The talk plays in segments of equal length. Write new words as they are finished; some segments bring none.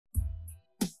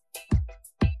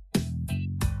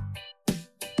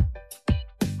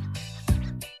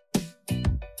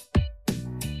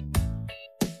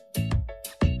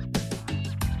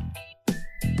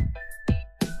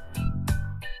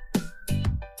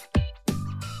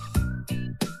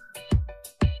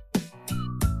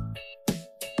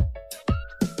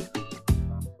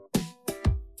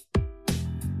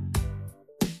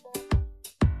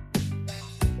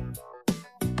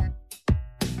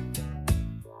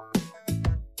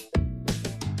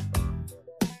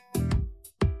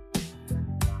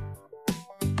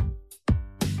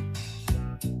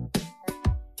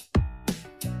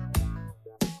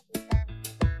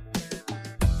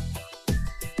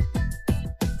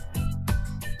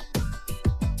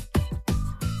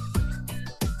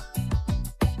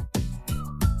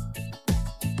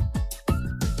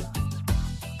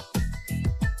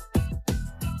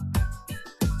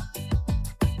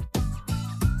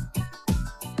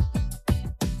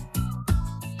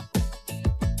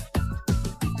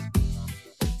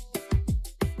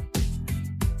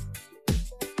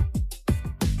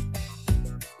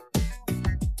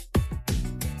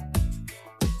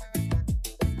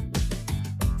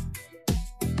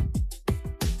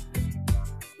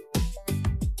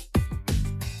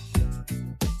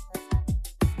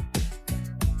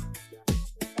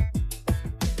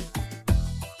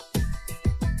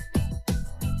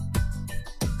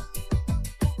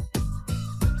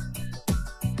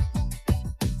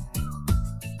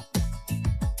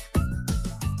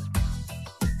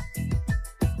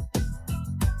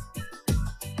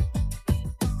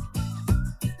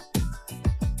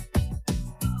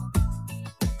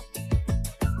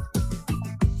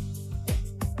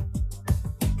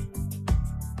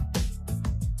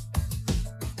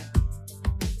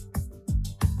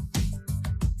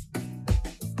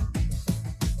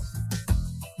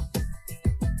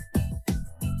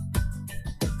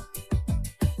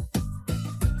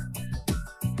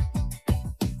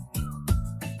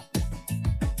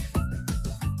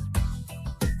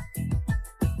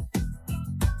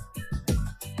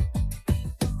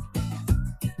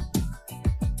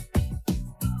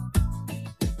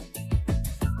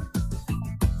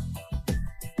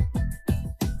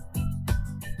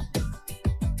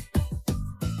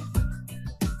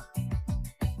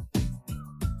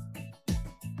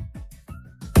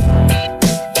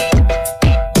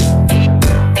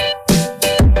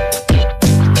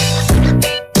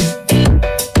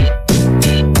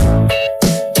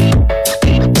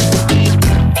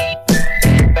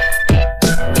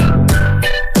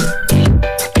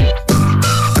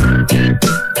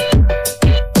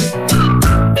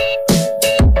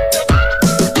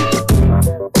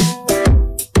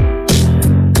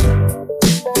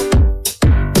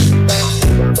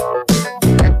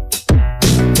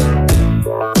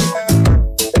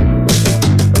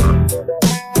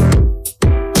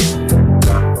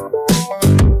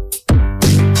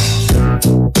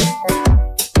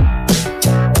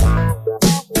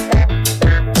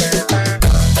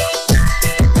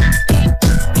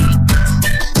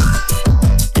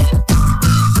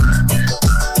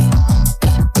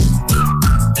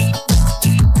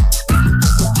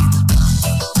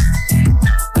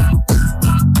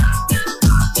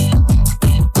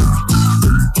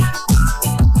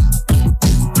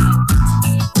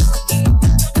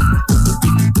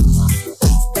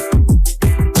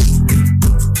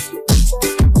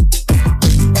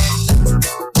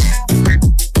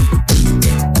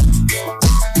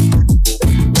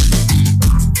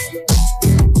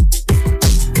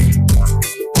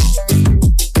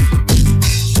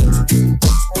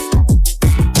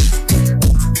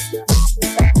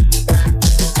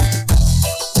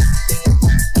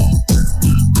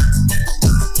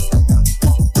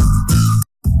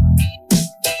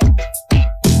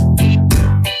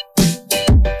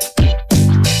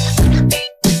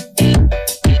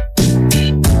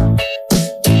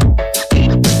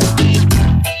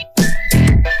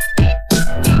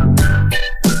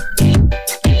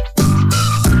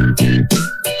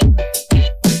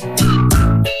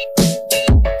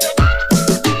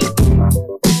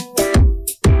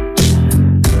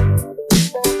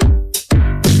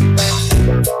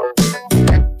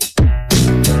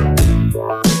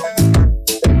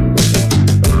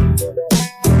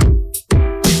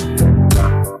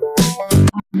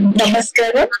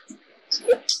Namaskaram.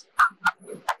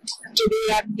 Today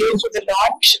I'm here for the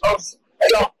launch of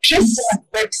Doctress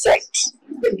website.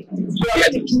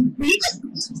 Akkineni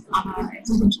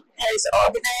has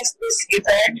organized this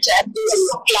event and this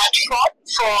platform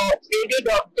for lady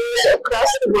doctors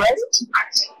across the world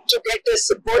to get a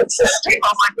support system,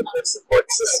 a wonderful support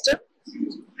system.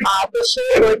 The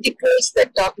 4 verticals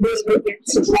that doctors will get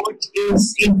support is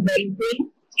in well-being,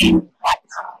 in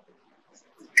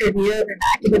career and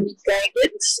academic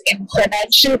guidance, in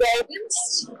financial guidance,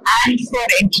 and for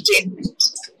entertainment.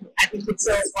 I think it's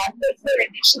a wonderful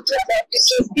initiative that it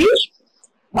will be.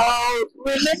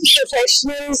 Women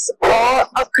professionals are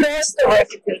across the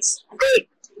verticals.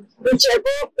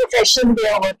 Whichever profession they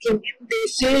are working in, they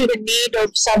feel the need of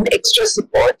some extra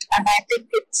support, and I think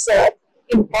it's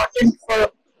important for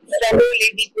fellow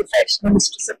lady professionals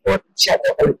to support each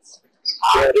other.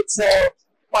 It's a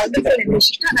wonderful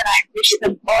initiative, and I wish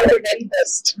them all the very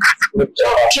best.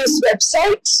 Doctress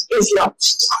website is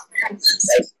launched.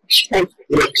 Thank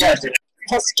you.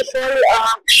 First of all,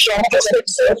 Doctress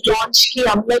website launch ki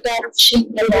Amala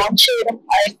launch cheyadam,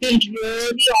 I feel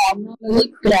really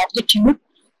honored, gratitude,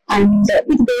 and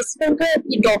it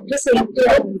basically doctors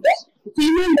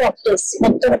female doctors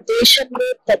మొత్తం దేశంలో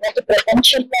తర్వాత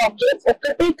ప్రపంచంలో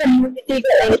ఒకటే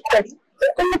కమ్యూనిటీగా ఏర్పడి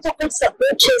ఒకరికొకరు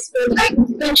support చేసుకొని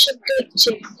intention తో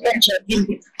చేయడం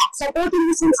జరిగింది. Support in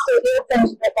the sense career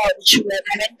పరంగా కావచ్చు,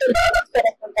 మెంటల్ హెల్త్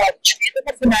పరంగా కావచ్చు,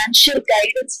 ఏదైనా ఫైనాన్షియల్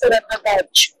గైడెన్స్ పరంగా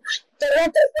కావచ్చు,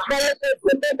 తర్వాత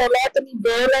వాళ్ళని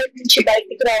డోలైట్ నుంచి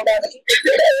బయటికి రావడానికి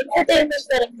ఎంటర్టైన్మెంట్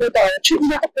పరంగా కావచ్చు,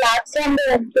 ఇది ఒక ప్లాట్ఫామ్ లో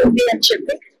ఉంటుంది అని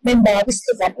చెప్పి నేను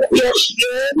భావిస్తున్నాను.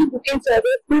 Looking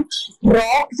forward to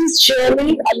rock this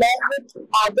journey along with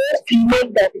other female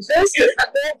doctors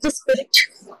where the spirit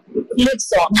lives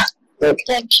on.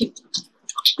 Thank you.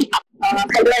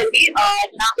 Hello అండి,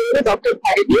 నా పేరు డాక్టర్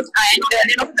హరిణి అండ్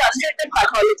నేను ఒక కన్సల్టెంట్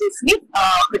పథాలజిస్ట్ ని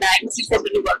డయాగ్నోస్టిక్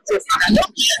సెంటర్ లో వర్క్ చేస్తున్నాను.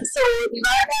 సో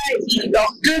ఇవాళ ఈ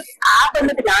డాక్టర్స్ యాప్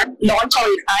అనేది లాంచ్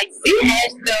అయింది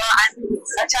అండ్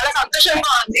చాలా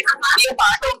సంతోషంగా ఉంది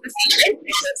part of this event.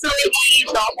 So ఈ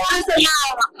డాక్టర్స్ అన్న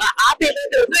యాప్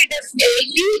ఏదైతే ఉందో ఇట్ ఇస్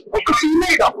మెయిన్లీ ఒక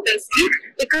ఫీమేల్ డాక్టర్స్ కి,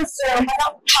 బికాస్ మనం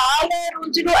చాలా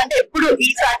రోజులు అంటే ఎప్పుడు ఈ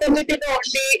ఫ్యాటర్నిటీలో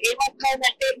ఉంటే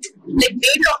ఏమవుతుందంటే లైక్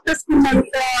మెయిల్ డాక్టర్స్ కి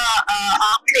ఉన్నంత ఆ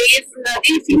ప్లేస్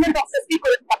ఉన్నది ఫీమేల్ డాక్టర్స్ కి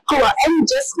కొంచెం తక్కువ. And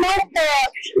just not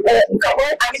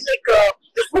cover I mean like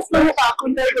business లోనే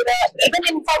కాకుండా కూడా ఈవెన్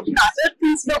ఇన్ఫాక్ట్ అదర్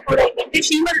థింగ్స్ లో కూడా ఏంటంటే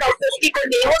ఫీమేల్ డాక్టర్స్ కి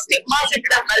కొన్ని ఏవో స్టిగ్మాస్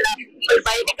ఉండడం వల్ల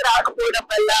బయటికి రాకపోవడం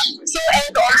వల్ల, so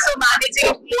and also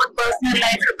managing both personal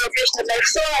life professional life,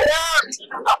 so అలా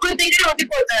ఒకరి దగ్గర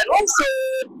ఉండిపోతారు. సో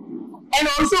అండ్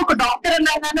ఆల్సో ఒక డాక్టర్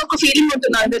అన్నాగానే ఒక ఫీలింగ్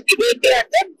ఉంటుంది అందరికి, ఏంటి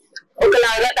అంటే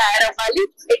ఒకలాగా తయారవ్వాలి,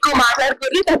 ఎక్కువ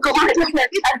మాట్లాడుకోవాలి, తక్కువ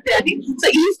మాట్లాడాలి అంతే అని. సో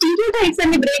ఈ స్టీరియోటైప్స్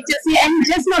అన్ని బ్రేక్ చేసి అండ్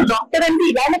జస్ట్ నా డాక్టర్ అంటే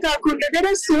ఇలానే కాకుండా there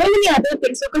are so many other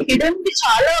things, ఒక హిడెన్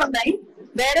చాలా ఉన్నాయి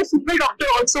where a female doctor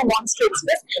also wants to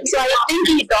express. So I think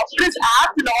the Doctress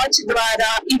app launch ద్వారా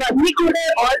ఇవన్నీ కూడా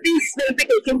all these will be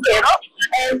taken care of,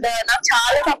 and నాకు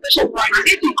చాలా సంతోషంగా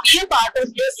ఉంది to be a part of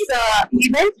this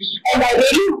event, and I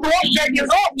really hope that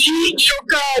ఈ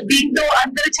యొక్క దీంతో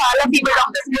అందరూ చాలా ఫీమేల్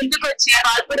డాక్టర్స్ ముందుకు వచ్చి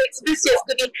వాళ్ళు కూడా ఎక్స్ప్రెస్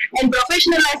చేసుకుని అండ్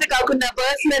ప్రొఫెషనల్ లైఫ్ కాకుండా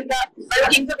పర్సనల్ గా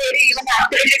వాళ్ళకి ఇంకా వేరే ఏమైనా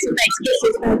యాక్టివిటీస్ ఎక్స్ప్రెస్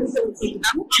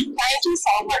చేసుకుంటున్నాము. Thank you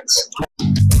so much.